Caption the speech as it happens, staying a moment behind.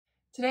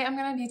Today I'm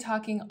going to be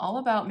talking all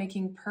about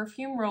making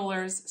perfume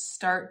rollers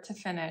start to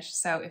finish.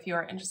 So if you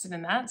are interested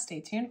in that,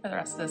 stay tuned for the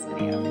rest of this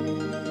video.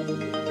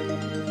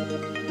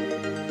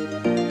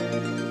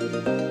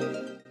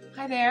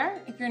 Hi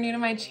there. If you're new to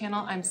my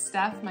channel, I'm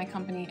Steph. My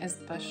company is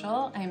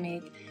Bushyl. I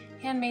make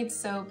handmade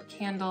soap,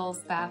 candles,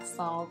 bath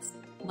salts,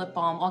 lip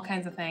balm, all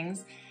kinds of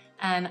things.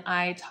 And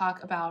I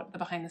talk about the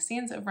behind the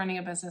scenes of running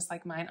a business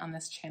like mine on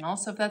this channel.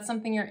 So if that's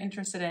something you're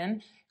interested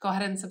in, go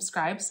ahead and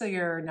subscribe so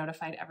you're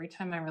notified every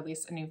time I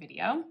release a new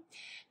video.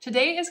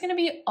 Today is going to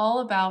be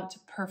all about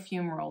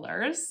perfume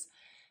rollers.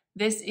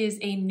 This is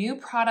a new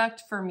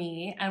product for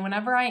me, and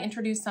whenever I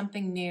introduce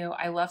something new,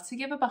 I love to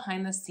give a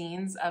behind the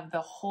scenes of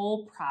the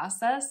whole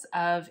process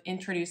of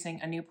introducing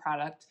a new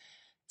product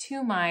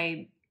to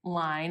my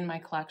line, my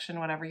collection,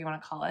 whatever you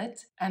want to call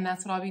it. And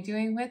that's what I'll be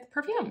doing with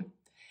perfume.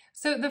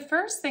 So the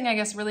first thing I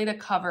guess really to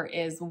cover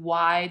is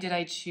why did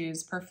I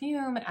choose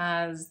perfume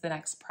as the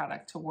next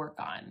product to work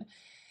on?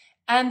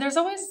 And there's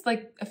always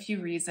like a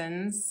few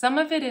reasons. Some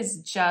of it is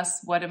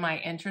just what am I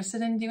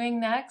interested in doing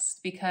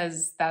next?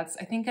 Because that's,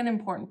 I think, an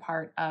important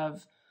part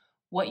of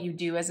what you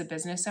do as a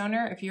business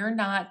owner. If you're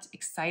not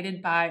excited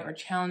by or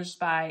challenged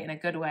by, in a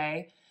good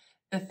way,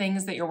 the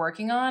things that you're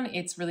working on,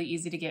 it's really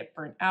easy to get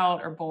burnt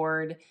out or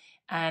bored.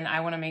 And I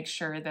want to make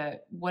sure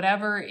that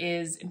whatever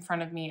is in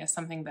front of me is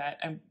something that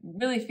I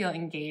really feel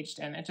engaged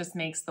in. It just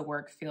makes the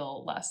work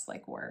feel less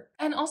like work.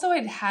 And also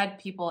I'd had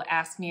people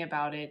ask me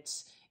about it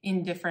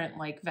in different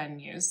like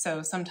venues.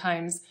 So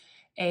sometimes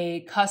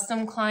a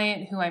custom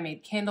client who I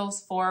made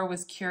candles for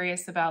was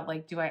curious about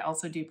like, do I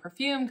also do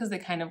perfume? Because they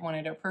kind of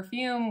wanted a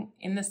perfume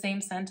in the same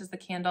scent as the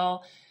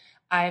candle.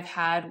 I've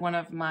had one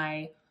of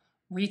my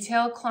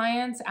retail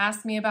clients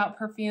ask me about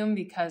perfume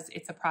because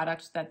it's a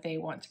product that they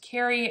want to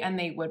carry and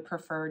they would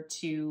prefer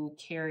to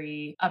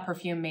carry a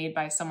perfume made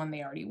by someone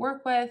they already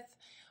work with.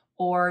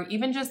 Or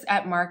even just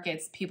at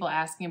markets, people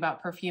asking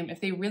about perfume. If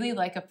they really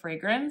like a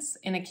fragrance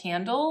in a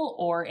candle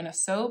or in a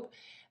soap,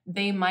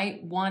 they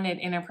might want it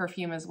in a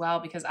perfume as well,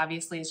 because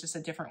obviously it's just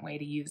a different way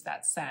to use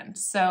that scent.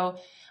 So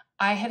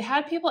I had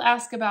had people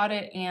ask about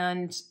it,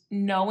 and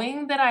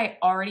knowing that I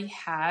already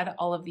had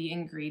all of the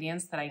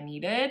ingredients that I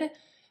needed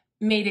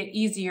made it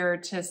easier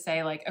to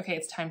say like, okay,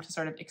 it's time to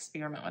sort of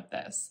experiment with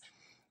this.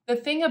 The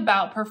thing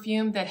about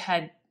perfume that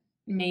had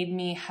made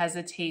me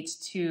hesitate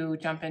to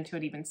jump into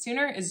it even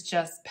sooner is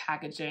just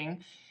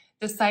packaging.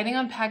 Deciding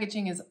on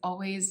packaging is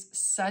always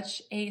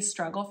such a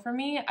struggle for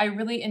me. I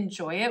really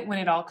enjoy it when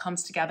it all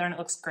comes together and it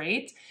looks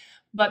great,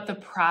 but the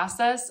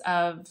process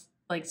of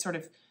like sort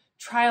of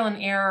trial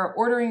and error,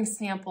 ordering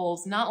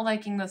samples, not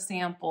liking the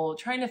sample,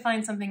 trying to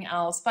find something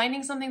else,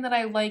 finding something that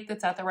I like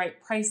that's at the right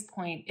price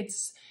point,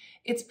 it's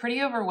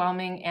pretty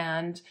overwhelming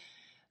and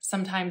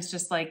sometimes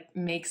just like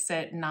makes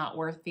it not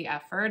worth the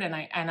effort. And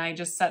I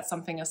just set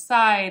something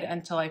aside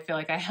until I feel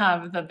like I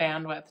have the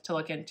bandwidth to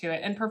look into it.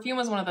 And perfume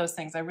was one of those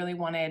things. I really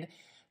wanted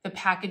the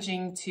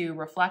packaging to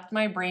reflect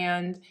my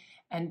brand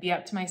and be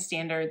up to my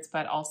standards,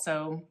 but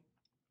also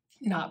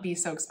not be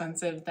so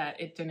expensive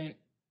that it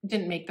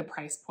didn't make the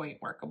price point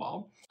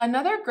workable.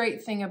 Another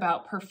great thing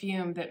about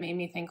perfume that made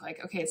me think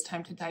like, okay, it's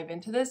time to dive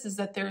into this is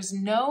that there's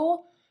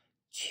no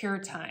cure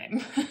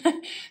time.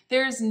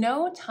 There's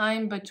no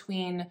time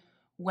between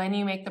when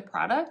you make the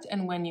product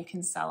and when you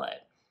can sell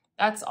it.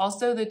 That's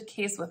also the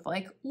case with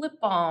like lip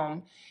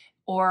balm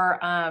or,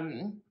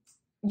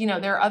 you know,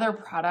 there are other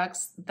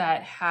products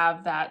that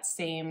have that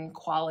same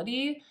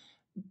quality,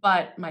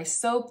 but my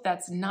soap,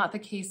 that's not the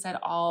case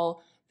at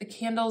all. The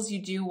candles you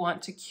do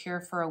want to cure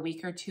for a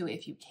week or two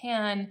if you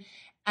can.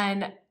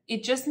 And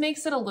it just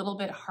makes it a little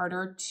bit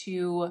harder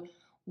to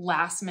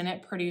last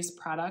minute produce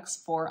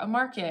products for a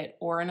market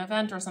or an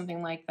event or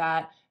something like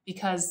that,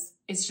 because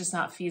it's just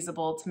not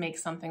feasible to make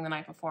something the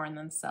night before and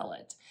then sell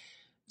it.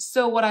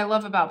 So what I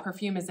love about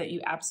perfume is that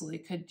you absolutely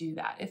could do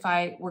that. If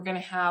I were going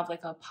to have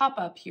like a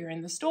pop-up here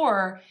in the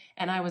store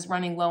and I was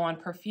running low on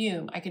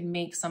perfume, I could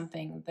make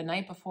something the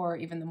night before,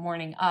 even the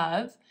morning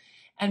of,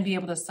 and be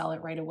able to sell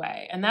it right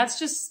away. And that's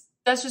just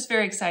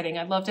very exciting.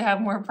 I'd love to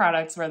have more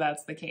products where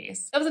that's the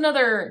case. That was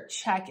another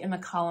check in the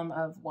column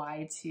of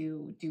why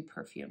to do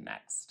perfume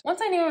next.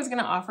 Once I knew I was going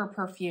to offer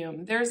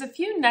perfume, there's a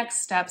few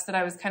next steps that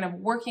I was kind of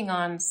working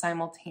on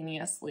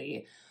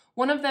simultaneously.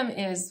 One of them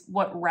is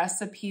what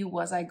recipe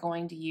was I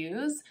going to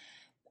use?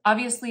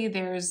 Obviously,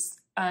 there's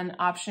an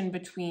option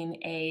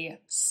between a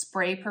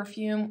spray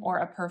perfume or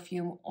a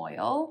perfume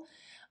oil.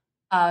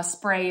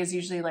 Spray is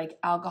usually like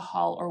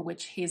alcohol or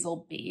witch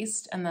hazel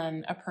based, and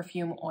then a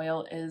perfume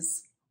oil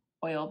is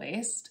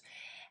oil-based.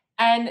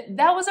 And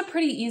that was a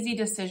pretty easy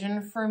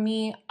decision for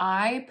me.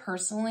 I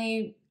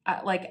personally,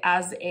 like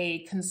as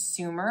a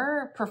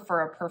consumer, prefer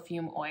a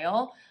perfume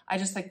oil. I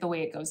just like the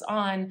way it goes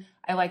on.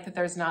 I like that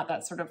there's not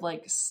that sort of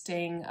like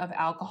sting of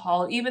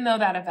alcohol, even though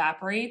that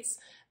evaporates,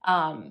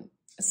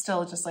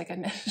 still just like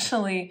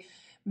initially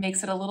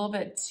makes it a little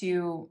bit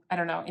too, I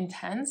don't know,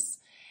 intense.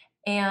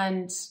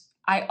 And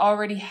I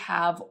already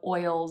have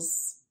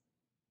oils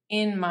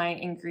in my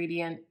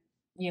ingredient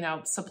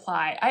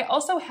supply. I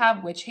also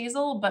have witch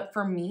hazel, but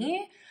for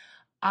me,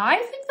 I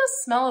think the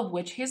smell of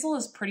witch hazel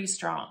is pretty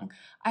strong.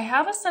 I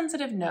have a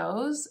sensitive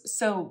nose,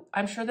 so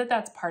I'm sure that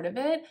that's part of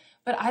it,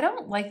 but I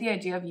don't like the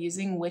idea of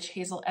using witch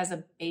hazel as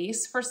a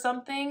base for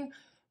something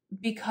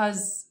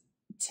because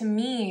to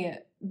me,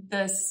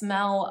 the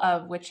smell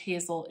of witch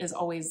hazel is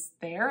always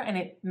there and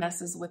it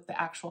messes with the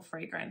actual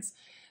fragrance.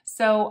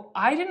 So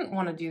I didn't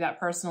want to do that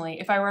personally.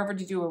 If I were ever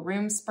to do a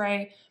room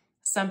spray,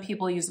 some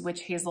people use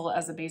witch hazel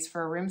as a base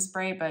for a room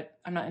spray, but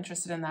I'm not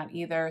interested in that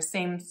either.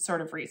 Same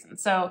sort of reason.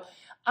 So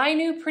I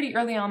knew pretty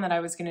early on that I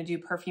was going to do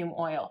perfume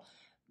oil.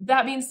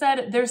 That being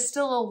said, there's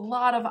still a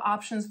lot of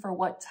options for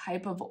what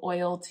type of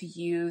oil to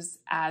use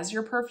as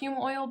your perfume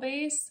oil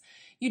base.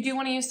 You do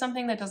want to use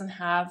something that doesn't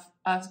have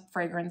a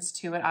fragrance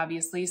to it,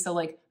 obviously. So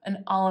like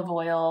an olive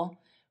oil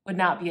would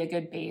not be a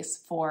good base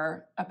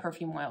for a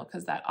perfume oil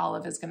because that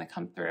olive is going to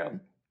come through.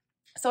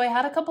 So I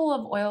had a couple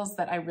of oils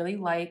that I really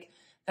like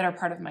that are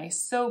part of my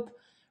soap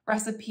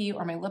recipe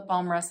or my lip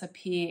balm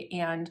recipe,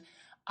 and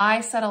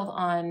I settled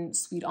on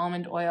sweet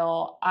almond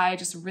oil. I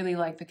just really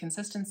like the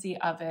consistency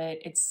of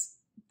it. It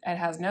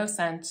has no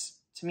scent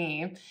to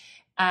me,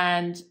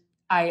 and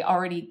I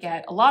already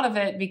get a lot of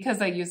it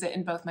because I use it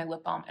in both my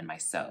lip balm and my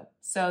soap.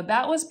 So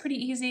that was pretty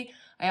easy.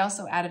 I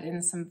also added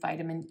in some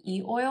vitamin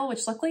E oil,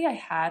 which luckily I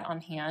had on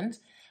hand.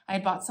 I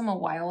had bought some a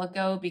while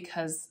ago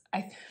because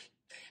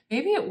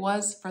maybe it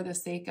was for the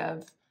sake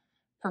of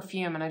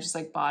perfume and I just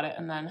like bought it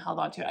and then held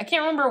on to it. I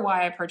can't remember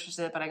why I purchased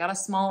it, but I got a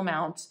small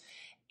amount.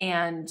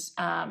 And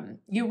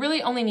you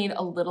really only need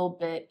a little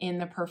bit in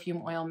the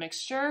perfume oil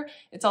mixture.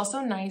 It's also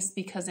nice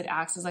because it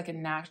acts as like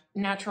a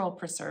natural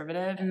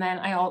preservative. And then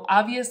I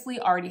obviously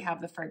already have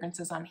the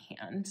fragrances on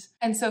hand.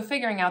 And so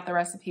figuring out the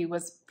recipe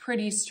was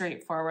pretty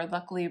straightforward.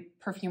 Luckily,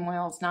 perfume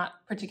oil is not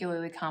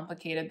particularly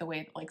complicated the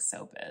way that like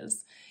soap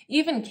is.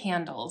 Even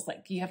candles,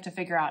 like you have to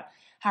figure out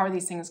how are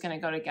these things gonna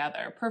go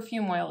together.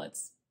 Perfume oil,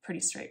 it's pretty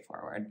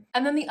straightforward.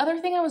 And then the other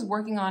thing I was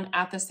working on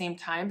at the same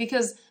time,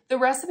 because the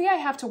recipe I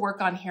have to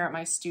work on here at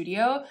my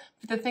studio,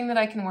 but the thing that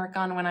I can work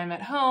on when I'm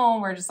at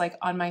home or just like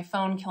on my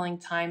phone killing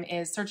time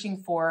is searching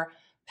for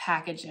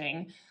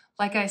packaging.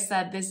 Like I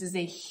said, this is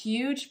a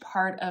huge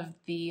part of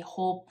the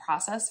whole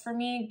process for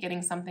me,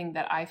 getting something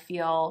that I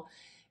feel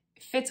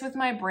fits with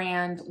my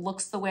brand,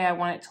 looks the way I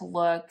want it to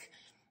look,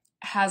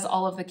 has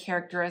all of the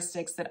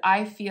characteristics that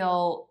I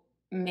feel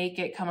make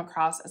it come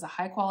across as a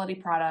high quality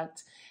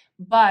product,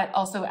 but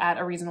also at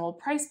a reasonable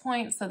price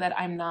point so that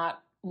I'm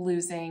not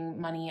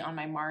losing money on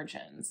my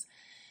margins.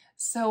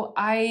 So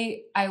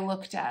I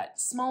looked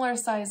at smaller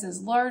sizes,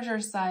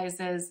 larger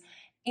sizes,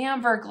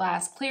 amber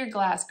glass, clear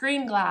glass,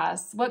 green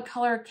glass, what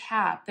color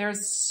cap.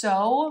 There's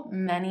so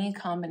many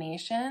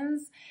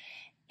combinations.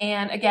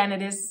 And again,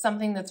 it is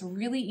something that's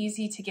really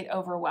easy to get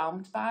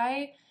overwhelmed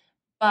by,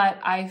 but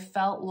I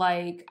felt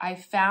like I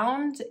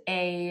found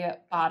a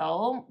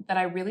bottle that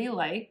I really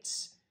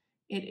liked.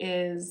 It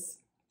is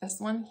this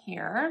one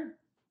here,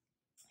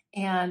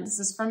 and this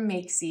is from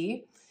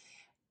Makesy.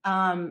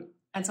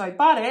 And so I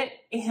bought it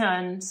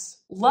and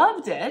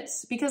loved it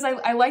because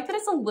I like that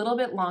it's a little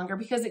bit longer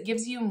because it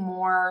gives you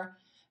more,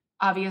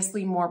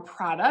 obviously more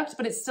product,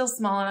 but it's still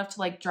small enough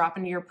to like drop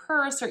into your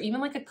purse or even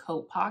like a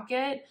coat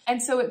pocket.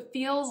 And so it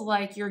feels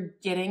like you're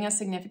getting a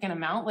significant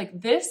amount.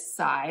 Like this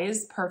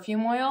size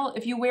perfume oil,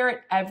 if you wear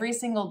it every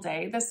single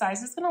day, this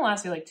size is gonna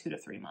last you like 2 to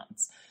 3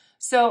 months.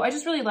 So I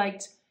just really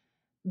liked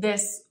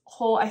this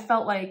whole, I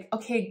felt like,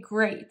 okay,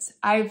 great.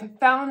 I've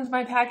found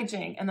my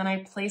packaging. And then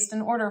I placed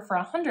an order for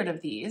 100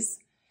 of these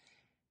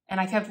and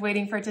I kept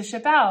waiting for it to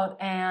ship out,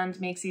 and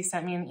Makesy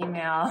sent me an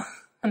email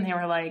and they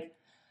were like,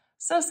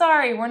 so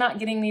sorry, we're not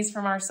getting these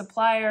from our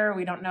supplier.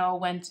 We don't know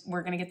when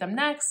we're going to get them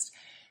next.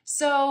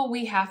 So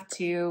we have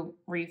to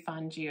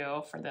refund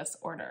you for this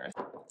order.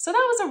 So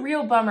that was a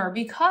real bummer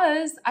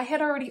because I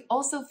had already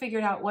also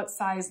figured out what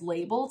size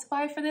label to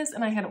buy for this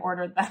and I had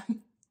ordered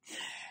them.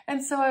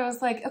 And so I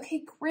was like,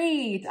 okay,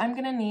 great. I'm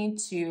going to need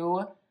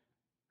to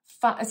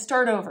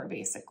start over,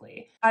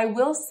 basically. I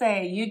will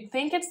say, you'd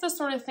think it's the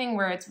sort of thing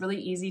where it's really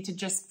easy to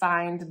just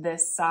find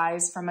this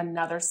size from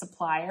another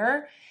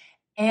supplier,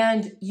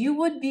 and you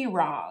would be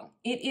wrong.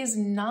 It is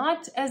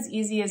not as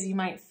easy as you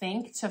might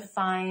think to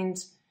find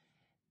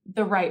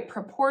the right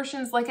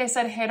proportions. Like I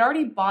said, I had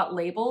already bought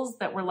labels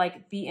that were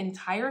like the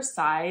entire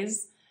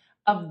size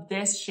of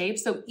this shape.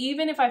 So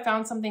even if I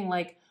found something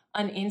like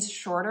an inch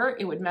shorter,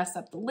 it would mess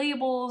up the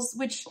labels,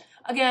 which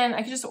again,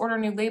 I could just order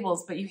new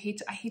labels, but I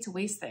hate to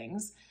waste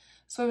things.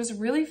 So I was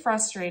really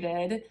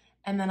frustrated.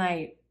 And then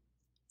I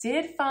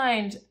did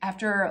find,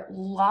 after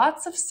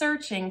lots of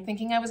searching,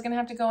 thinking I was gonna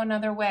have to go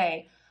another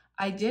way,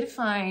 I did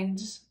find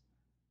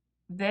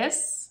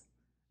this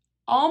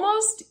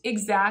almost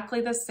exactly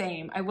the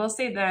same. I will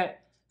say the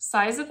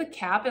size of the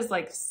cap is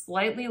like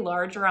slightly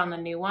larger on the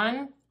new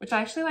one, which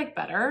I actually like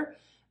better.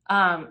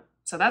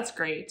 So that's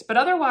great, but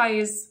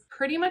otherwise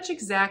pretty much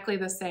exactly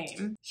the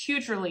same.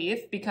 Huge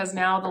relief because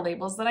now the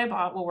labels that I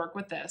bought will work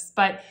with this,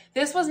 but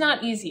this was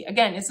not easy.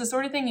 Again, it's the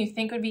sort of thing you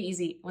think would be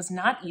easy. It was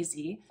not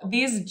easy.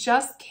 These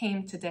just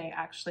came today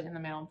actually in the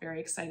mail. I'm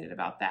very excited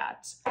about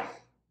that.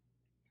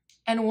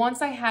 And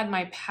once I had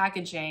my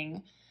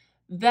packaging,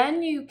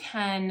 then you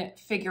can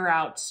figure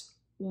out,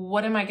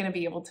 what am I going to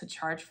be able to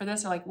charge for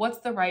this? Or like, what's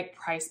the right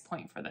price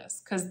point for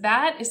this? Because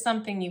that is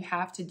something you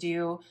have to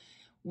do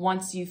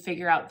once you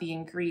figure out the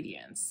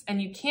ingredients.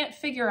 And you can't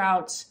figure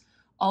out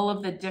all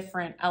of the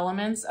different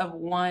elements of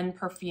one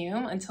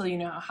perfume until you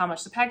know how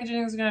much the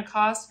packaging is going to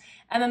cost.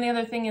 And then the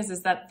other thing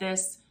is that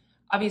this,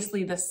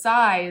 obviously the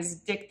size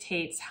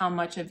dictates how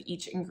much of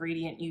each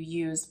ingredient you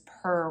use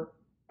per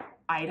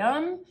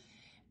item.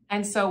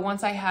 And so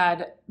once I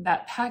had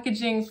that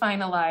packaging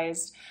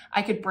finalized,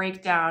 I could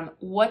break down,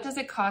 what does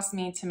it cost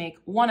me to make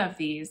one of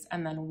these?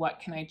 And then what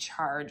can I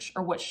charge,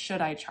 or what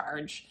should I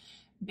charge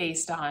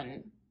based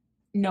on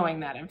knowing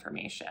that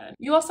information?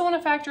 You also want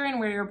to factor in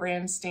where your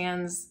brand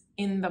stands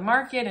in the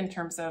market in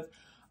terms of,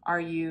 are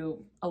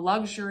you a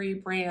luxury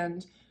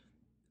brand?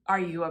 Are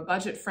you a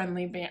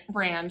budget-friendly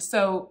brand?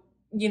 So,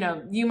 you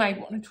know, you might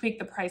want to tweak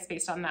the price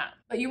based on that,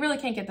 but you really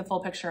can't get the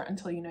full picture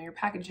until you know your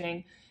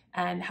packaging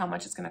and how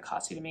much it's going to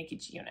cost you to make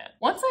each unit.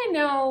 Once I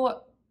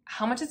know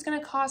how much it's going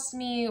to cost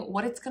me,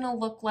 what it's going to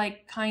look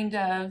like, kind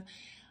of,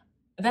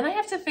 then I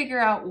have to figure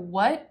out,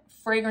 what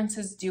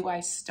fragrances do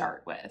I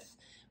start with?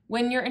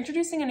 When you're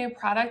introducing a new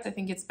product, I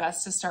think it's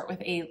best to start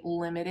with a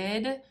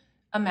limited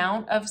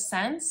amount of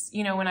scents.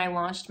 You know, when I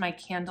launched my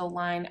candle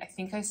line, I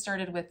think I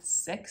started with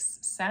 6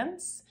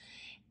 scents.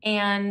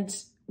 And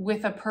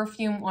with a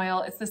perfume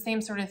oil, it's the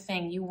same sort of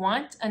thing. You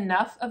want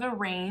enough of a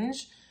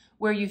range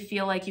where you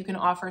feel like you can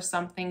offer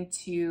something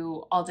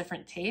to all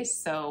different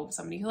tastes. So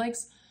somebody who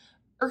likes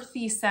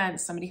earthy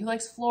scents, somebody who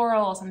likes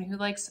floral, somebody who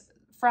likes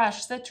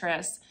fresh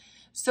citrus.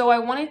 So I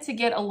wanted to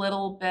get a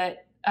little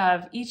bit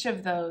of each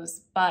of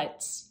those,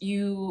 but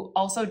you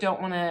also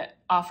don't want to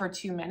offer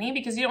too many,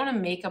 because you don't want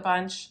to make a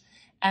bunch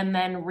and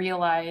then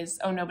realize,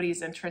 oh,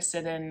 nobody's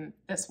interested in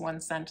this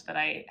one scent that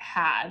I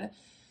had.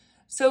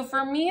 So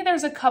for me,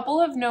 there's a couple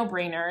of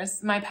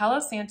no-brainers. My Palo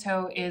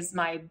Santo is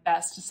my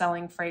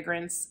best-selling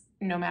fragrance,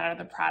 no matter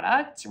the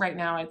product. Right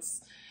now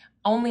it's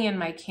only in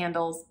my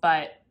candles,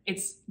 but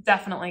it's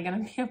definitely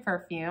going to be a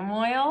perfume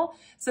oil.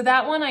 So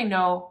that one I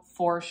know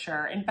for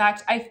sure. In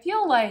fact, I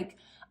feel like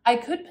I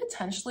could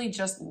potentially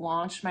just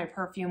launch my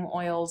perfume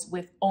oils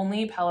with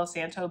only Palo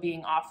Santo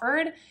being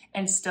offered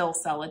and still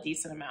sell a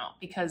decent amount,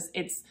 because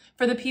it's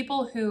for the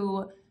people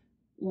who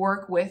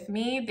work with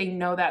me, they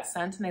know that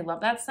scent and they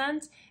love that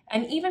scent.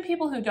 And even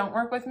people who don't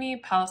work with me,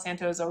 Palo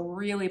Santo is a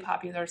really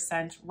popular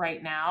scent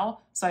right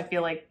now. So I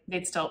feel like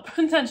they'd still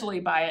potentially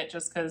buy it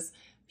just because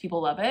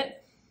people love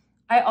it.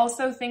 I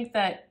also think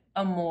that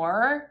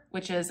Amore,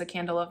 which is a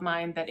candle of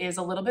mine that is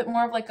a little bit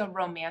more of like a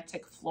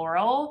romantic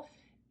floral,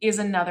 is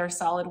another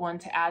solid one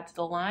to add to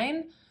the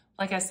line.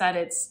 Like I said,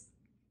 it's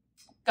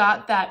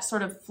got that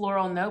sort of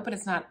floral note, but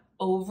it's not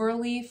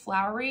overly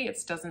flowery. It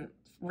doesn't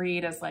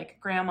read as like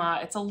grandma.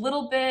 It's a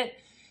little bit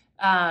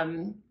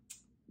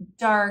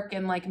dark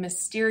and like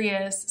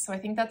mysterious. So I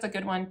think that's a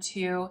good one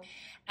too.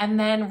 And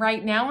then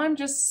right now I'm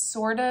just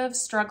sort of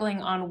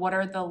struggling on what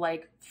are the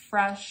like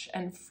fresh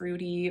and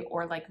fruity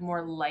or like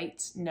more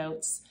light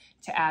notes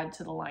to add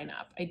to the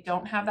lineup. I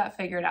don't have that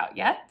figured out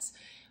yet,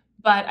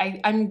 but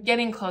I'm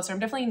getting closer. I'm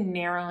definitely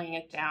narrowing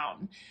it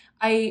down.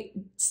 I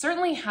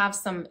certainly have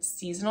some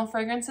seasonal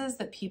fragrances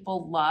that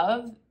people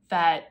love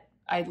that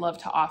I'd love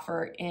to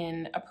offer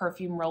in a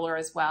perfume roller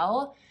as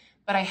well,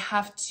 but I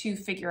have to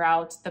figure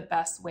out the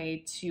best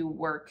way to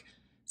work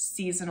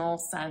seasonal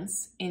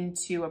scents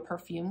into a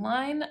perfume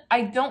line.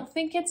 I don't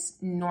think it's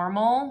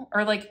normal,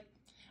 or like,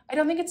 I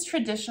don't think it's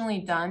traditionally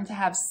done to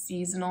have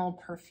seasonal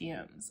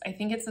perfumes. I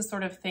think it's the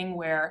sort of thing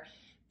where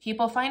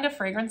people find a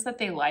fragrance that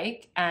they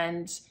like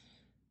and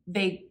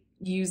they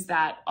use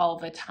that all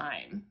the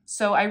time.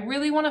 So I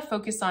really want to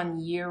focus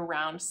on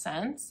year-round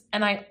scents.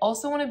 And I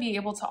also want to be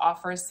able to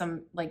offer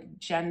some like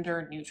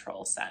gender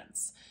neutral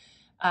scents.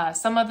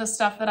 Some of the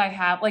stuff that I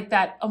have, like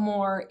that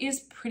Amore, is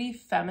pretty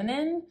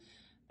feminine.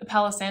 The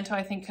Palo Santo,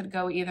 I think, could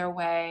go either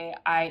way.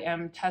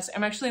 I'm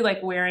actually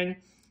like wearing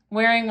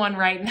one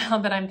right now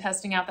that I'm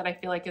testing out that I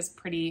feel like is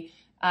pretty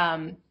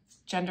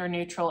gender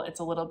neutral. It's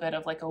a little bit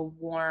of like a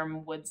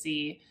warm,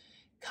 woodsy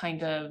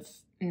kind of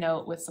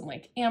note with some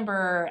like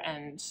amber,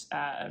 and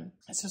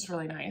it's just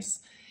really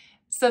nice.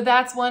 So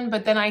that's one,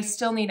 but then I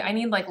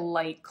need like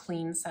light,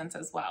 clean scents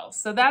as well.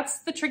 So that's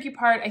the tricky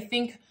part. I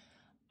think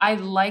I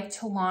like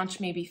to launch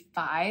maybe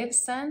 5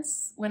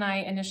 scents when I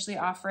initially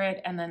offer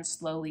it, and then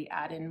slowly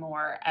add in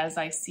more as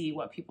I see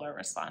what people are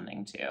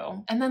responding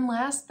to. And then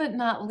last but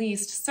not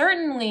least,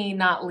 certainly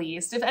not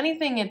least, if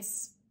anything,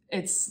 it's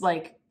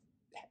like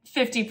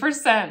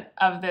 50%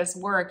 of this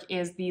work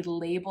is the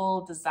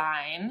label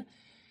design.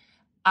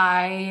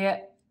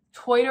 I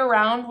toyed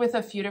around with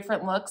a few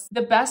different looks.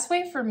 The best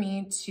way for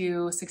me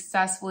to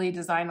successfully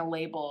design a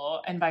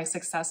label, and by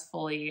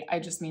successfully, I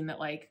just mean that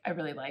like I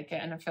really like it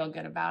and I feel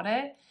good about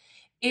it,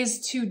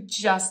 is to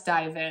just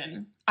dive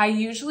in. I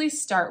usually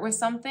start with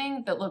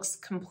something that looks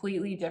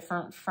completely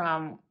different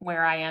from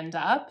where I end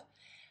up.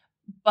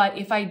 But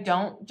if I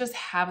don't just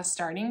have a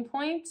starting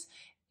point,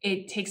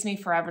 it takes me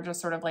forever to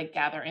sort of like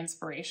gather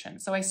inspiration.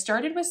 So I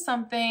started with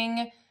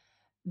something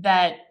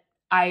that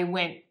I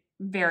went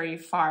very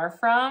far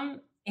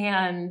from.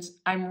 And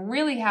I'm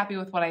really happy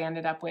with what I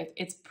ended up with.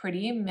 It's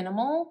pretty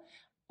minimal,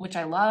 which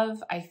I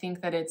love. I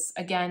think that it's,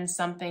 again,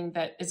 something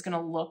that is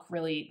gonna look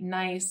really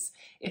nice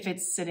if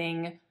it's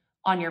sitting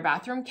on your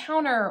bathroom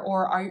counter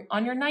or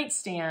on your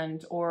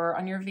nightstand or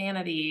on your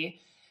vanity,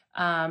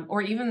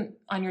 or even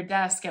on your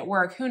desk at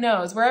work, who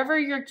knows? Wherever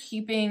you're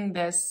keeping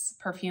this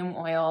perfume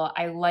oil,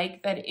 I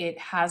like that it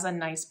has a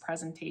nice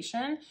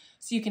presentation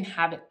so you can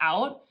have it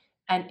out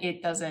and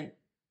it doesn't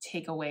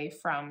take away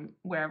from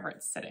wherever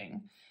it's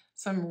sitting.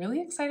 So I'm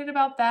really excited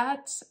about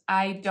that.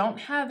 I don't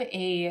have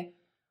a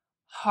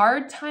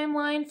hard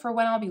timeline for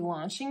when I'll be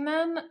launching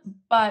them,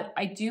 but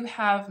I do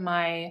have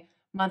my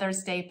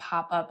Mother's Day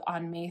pop-up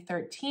on May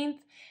 13th,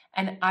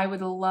 and I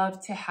would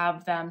love to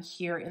have them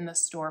here in the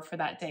store for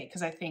that day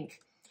because I think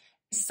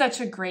it's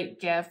such a great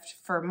gift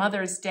for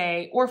Mother's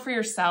Day or for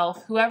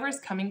yourself, whoever's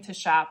coming to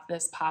shop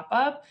this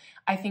pop-up.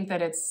 I think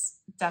that it's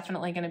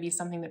definitely going to be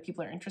something that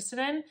people are interested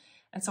in.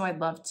 And so I'd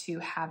love to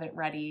have it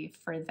ready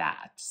for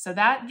that. So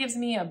that gives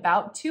me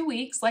about 2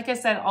 weeks. Like I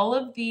said, all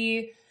of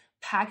the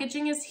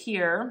packaging is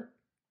here.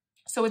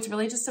 So it's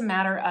really just a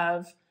matter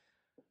of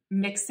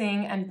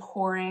mixing and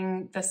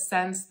pouring the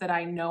scents that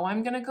I know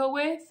I'm gonna go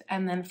with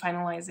and then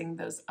finalizing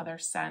those other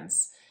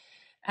scents.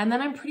 And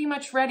then I'm pretty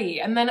much ready.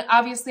 And then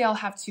obviously I'll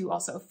have to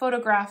also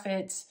photograph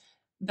it,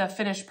 the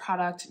finished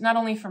product, not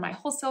only for my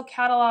wholesale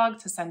catalog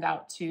to send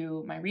out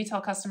to my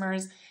retail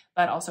customers,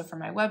 but also for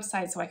my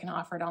website so I can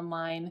offer it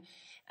online.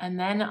 And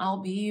then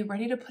I'll be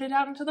ready to put it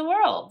out into the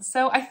world.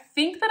 So I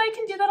think that I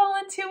can do that all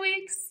in 2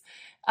 weeks.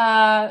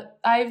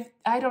 I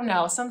don't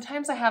know.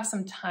 Sometimes I have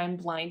some time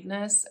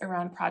blindness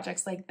around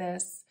projects like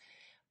this,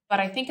 but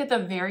I think at the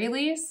very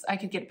least I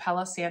could get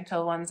Palo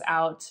Santo ones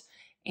out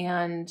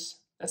and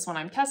this one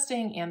I'm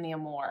testing and the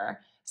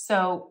Amore.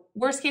 So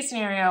worst case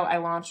scenario, I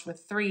launched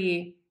with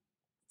 3,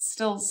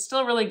 still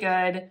really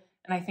good.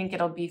 And I think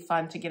it'll be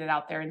fun to get it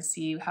out there and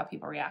see how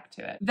people react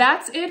to it.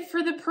 That's it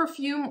for the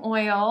perfume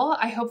oil.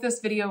 I hope this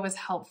video was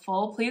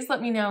helpful. Please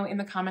let me know in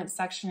the comments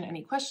section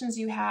any questions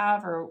you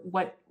have or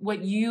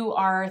what you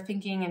are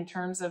thinking in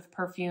terms of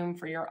perfume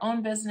for your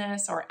own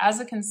business or as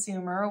a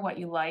consumer, what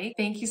you like.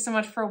 Thank you so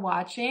much for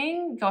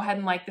watching. Go ahead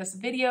and like this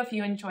video if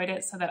you enjoyed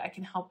it so that I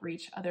can help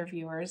reach other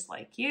viewers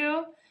like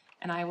you.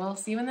 And I will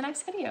see you in the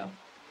next video.